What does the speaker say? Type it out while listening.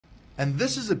And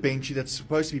this is a benchy that's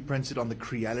supposed to be printed on the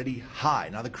Creality High.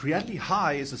 Now the Creality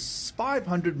High is a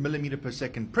 500mm per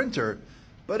second printer,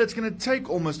 but it's going to take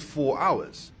almost 4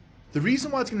 hours. The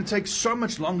reason why it's going to take so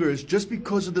much longer is just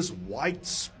because of this white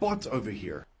spot over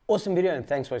here. Awesome video, and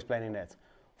thanks for explaining that.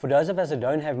 For those of us that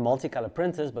don't have multicolor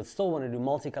printers but still want to do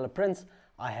multicolor prints,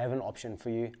 I have an option for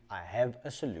you. I have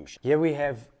a solution. Here we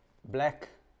have black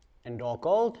and dark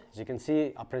gold. As you can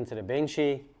see, I printed a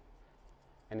benchy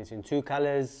and it's in 2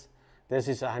 colors. This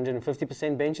is 150%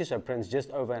 benchy, so it prints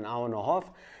just over an hour and a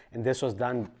half. And this was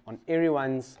done on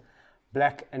ERYONE's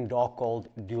black and dark gold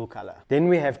dual color. Then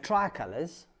we have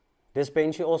tricolors. This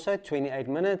benchy also 28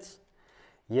 minutes.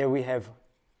 Here we have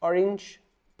orange,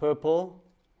 purple,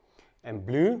 and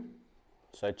blue.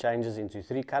 So it changes into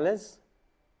 3 colors.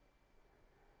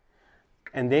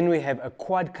 And then we have a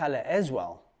quad color as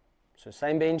well. So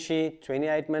same benchy,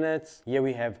 28 minutes. Here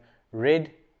we have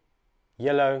red,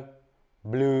 yellow,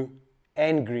 blue,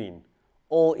 and green,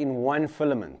 all in one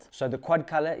filament. So the quad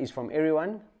color is from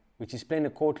ERYONE, which is Splendor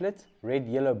Cortlet, red,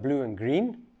 yellow, blue, and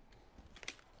green.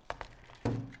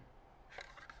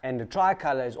 And the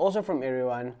tricolor is also from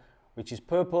ERYONE, which is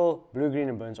purple, blue, green,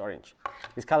 and burnt orange.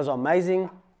 These colors are amazing.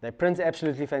 They print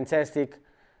absolutely fantastic.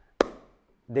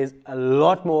 There's a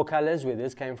lot more colors where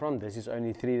this came from. This is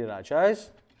only 3 that I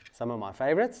chose, some of my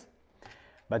favorites.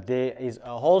 But there is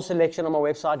a whole selection on my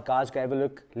website. Guys, go have a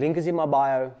look. Link is in my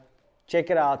bio. Check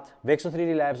it out,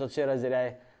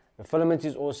 vexil3dlabs.co.za. The filament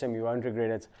is awesome, you won't regret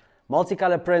it.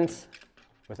 Multicolor prints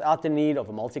without the need of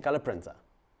a multicolor printer.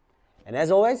 And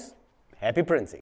as always, happy printing.